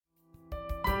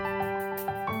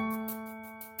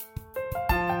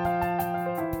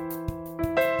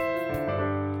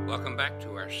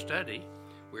study.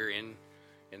 We're in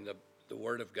the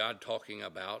Word of God talking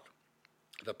about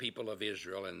the people of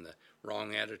Israel and the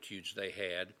wrong attitudes they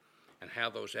had and how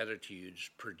those attitudes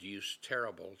produce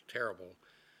terrible, terrible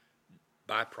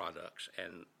byproducts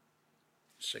and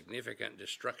significant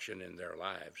destruction in their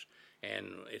lives. And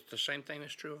it's the same thing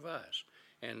that's true of us.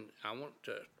 And I want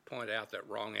to point out that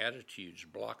wrong attitudes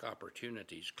block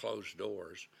opportunities, close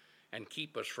doors, and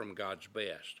keep us from God's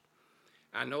best.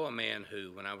 I know a man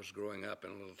who, when I was growing up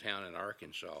in a little town in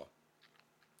Arkansas,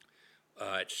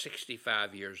 at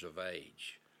 65 years of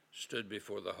age, stood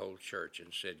before the whole church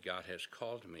and said, God has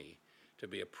called me to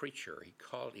be a preacher.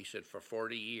 He said, for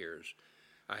 40 years,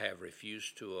 I have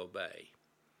refused to obey.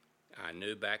 I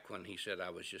knew back when he said I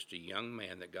was just a young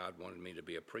man that God wanted me to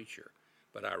be a preacher,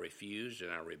 but I refused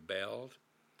and I rebelled.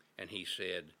 And he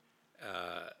said,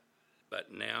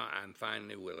 but now I'm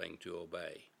finally willing to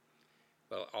obey.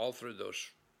 Well, all through those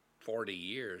 40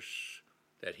 years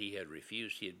that he had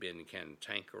refused, he had been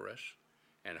cantankerous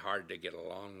and hard to get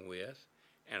along with,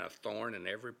 and a thorn in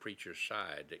every preacher's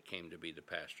side that came to be the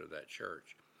pastor of that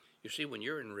church. You see, when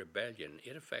you're in rebellion,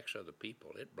 it affects other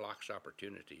people. It blocks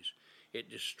opportunities. It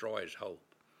destroys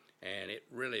hope, and it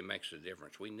really makes a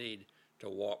difference. We need to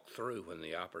walk through when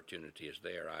the opportunity is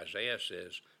there. Isaiah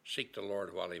says, seek the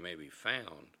Lord while he may be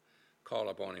found. Call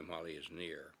upon him while he is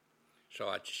near. So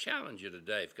I challenge you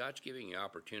today, if God's giving you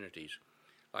opportunities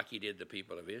like he did the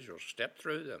people of Israel, step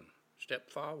through them, step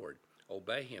forward,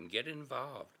 obey him, get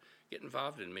involved. Get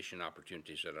involved in mission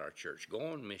opportunities at our church. Go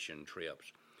on mission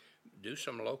trips. Do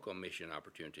some local mission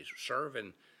opportunities. Serve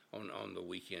on the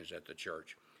weekends at the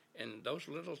church. And those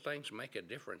little things make a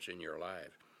difference in your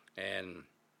life. And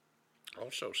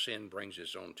also sin brings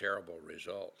its own terrible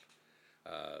result.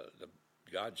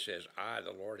 God says, I,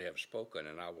 the Lord, have spoken,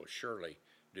 and I will surely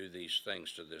do these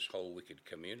things to this whole wicked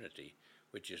community,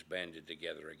 which is banded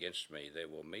together against me. They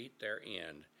will meet their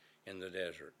end in the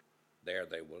desert. There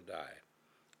they will die.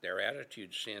 Their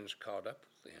attitude sins caught up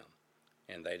with them,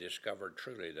 and they discovered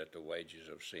truly that the wages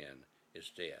of sin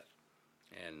is death.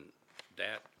 And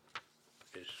that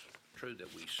is true, that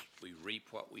we reap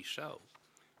what we sow.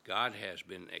 God has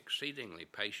been exceedingly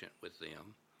patient with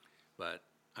them, but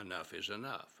enough is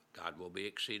enough. God will be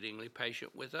exceedingly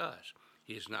patient with us.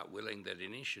 He is not willing that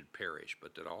any should perish,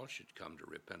 but that all should come to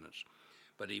repentance.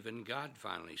 But even God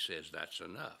finally says, that's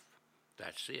enough.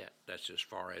 That's it. That's as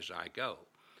far as I go.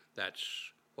 That's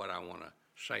what I want to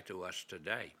say to us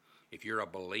today. If you're a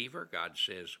believer, God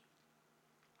says,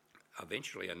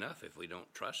 eventually enough, if we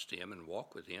don't trust him and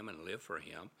walk with him and live for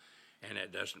him, and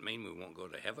it doesn't mean we won't go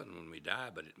to heaven when we die,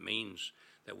 but it means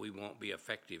that we won't be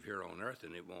effective here on earth,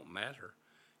 and it won't matter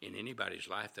in anybody's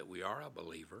life that we are a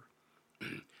believer.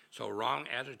 So wrong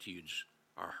attitudes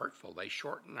are hurtful. They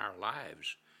shorten our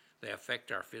lives. They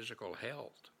affect our physical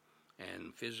health.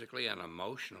 And physically and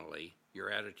emotionally,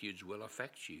 your attitudes will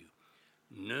affect you.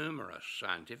 Numerous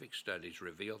scientific studies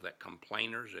reveal that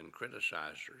complainers and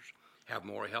criticizers have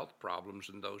more health problems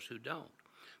than those who don't.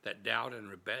 That doubt and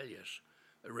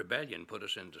rebellion put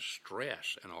us into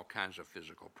stress and all kinds of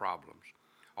physical problems.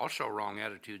 Also, wrong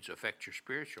attitudes affect your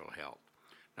spiritual health.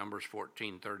 Numbers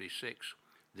 14:36.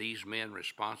 These men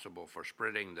responsible for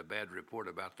spreading the bad report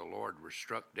about the Lord were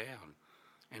struck down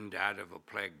and died of a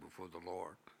plague before the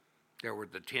Lord. There were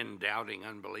the 10 doubting,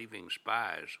 unbelieving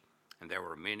spies, and there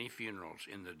were many funerals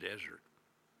in the desert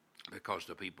because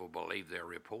the people believed their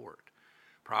report.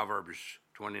 Proverbs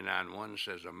 29:1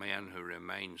 says, a man who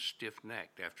remains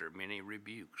stiff-necked after many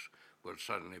rebukes will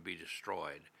suddenly be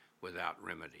destroyed without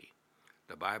remedy.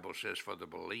 The Bible says for the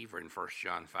believer in 1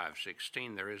 John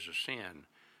 5:16, there is a sin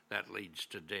that leads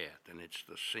to death, and it's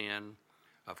the sin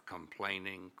of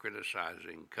complaining,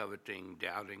 criticizing, coveting,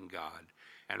 doubting God,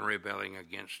 and rebelling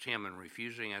against him and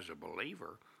refusing as a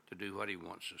believer to do what he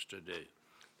wants us to do.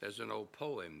 There's an old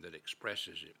poem that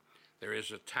expresses it. There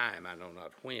is a time, I know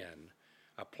not when,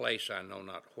 a place I know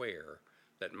not where,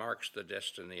 that marks the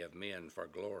destiny of men for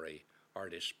glory or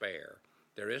despair.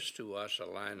 There is to us a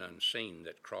line unseen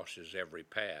that crosses every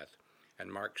path and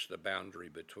marks the boundary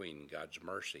between God's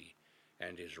mercy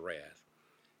and his wrath.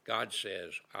 God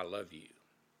says, I love you.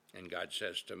 And God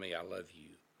says to me, I love you.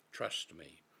 Trust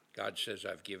me. God says,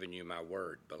 I've given you my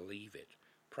word. Believe it.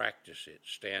 Practice it.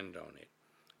 Stand on it.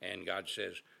 And God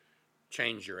says,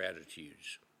 change your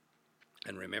attitudes.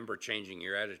 And remember, changing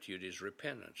your attitude is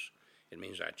repentance. It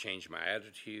means I change my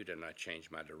attitude and I change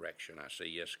my direction. I say,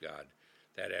 yes, God,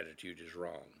 that attitude is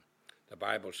wrong. The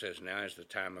Bible says now is the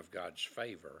time of God's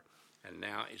favor, and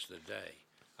now is the day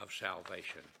of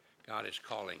salvation. God is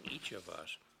calling each of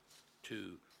us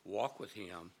to walk with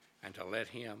him and to let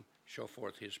him show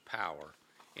forth his power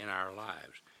in our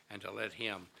lives, and to let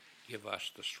him give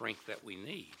us the strength that we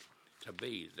need to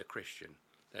be the Christian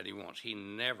that he wants. He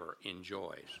never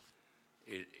enjoys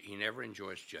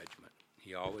judgment.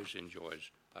 He always enjoys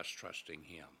us trusting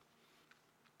him.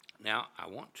 Now, I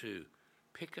want to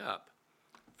pick up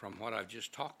from what I've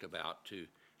just talked about to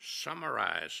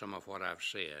summarize some of what I've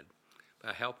said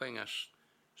by helping us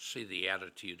see the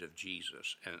attitude of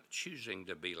Jesus and choosing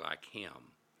to be like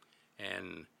him.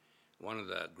 And one of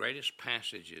the greatest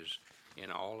passages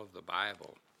in all of the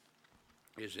Bible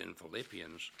is in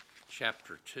Philippians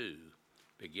chapter 2,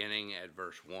 beginning at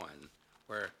verse 1,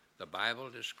 where the Bible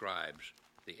describes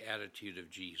the attitude of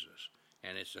Jesus.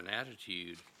 And it's an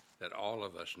attitude that all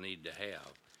of us need to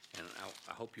have. And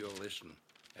I hope you'll listen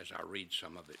as I read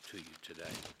some of it to you today.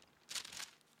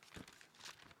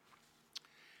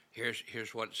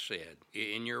 Here's what it said.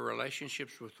 In your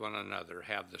relationships with one another,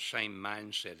 have the same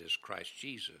mindset as Christ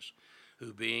Jesus,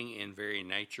 who being in very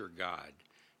nature God,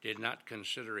 did not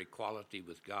consider equality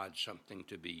with God something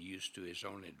to be used to his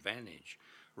own advantage.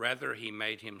 Rather, he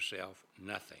made himself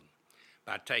nothing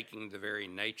by taking the very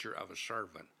nature of a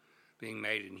servant. Being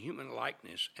made in human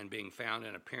likeness and being found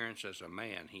in appearance as a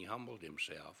man, he humbled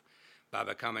himself by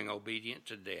becoming obedient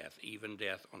to death, even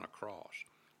death on a cross.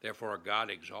 Therefore God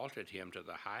exalted him to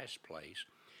the highest place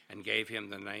and gave him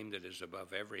the name that is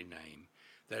above every name,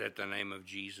 that at the name of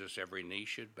Jesus every knee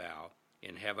should bow,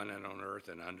 in heaven and on earth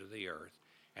and under the earth,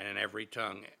 and in every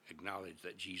tongue acknowledge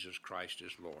that Jesus Christ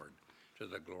is Lord, to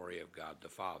the glory of God the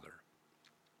Father.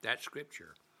 That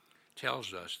scripture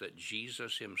tells us that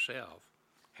Jesus himself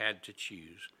had to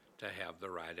choose to have the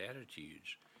right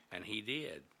attitudes, and he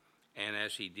did. And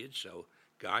as he did so,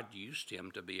 God used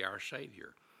him to be our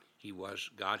Savior. He was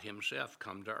God himself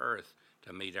come to earth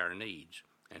to meet our needs,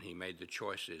 and he made the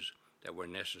choices that were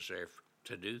necessary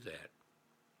to do that.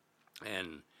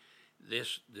 And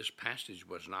this passage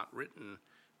was not written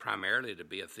primarily to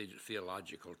be a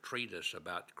theological treatise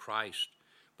about Christ,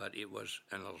 but it was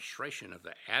an illustration of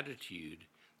the attitude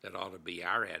that ought to be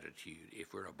our attitude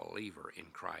if we're a believer in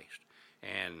Christ.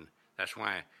 And that's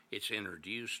why it's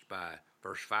introduced by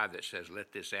verse 5 that says,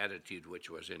 let this attitude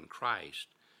which was in Christ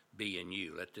be in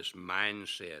you. Let this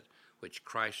mindset which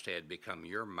Christ had become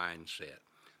your mindset.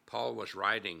 Paul was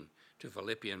writing to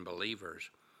Philippian believers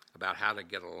about how to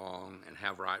get along and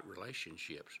have right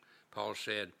relationships. Paul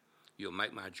said, you'll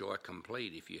make my joy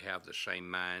complete if you have the same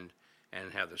mind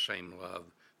and have the same love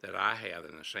that I have,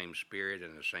 and the same spirit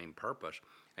and the same purpose.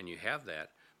 And you have that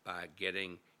by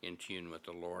getting in tune with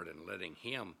the Lord and letting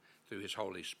him, through his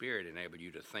Holy Spirit, enable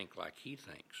you to think like he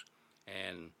thinks.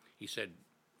 And he said,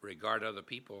 regard other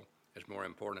people as more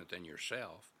important than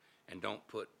yourself, and don't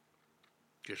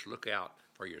just look out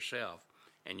for yourself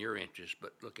and your interest,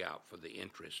 but look out for the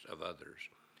interest of others.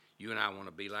 You and I want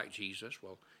to be like Jesus.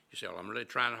 Well, you say, well, I'm really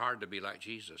trying hard to be like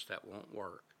Jesus. That won't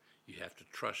work. You have to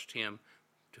trust him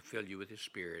to fill you with his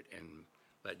Spirit and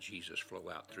let Jesus flow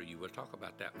out through you. We'll talk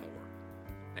about that more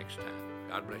next time.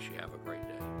 God bless you. Have a great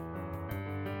day.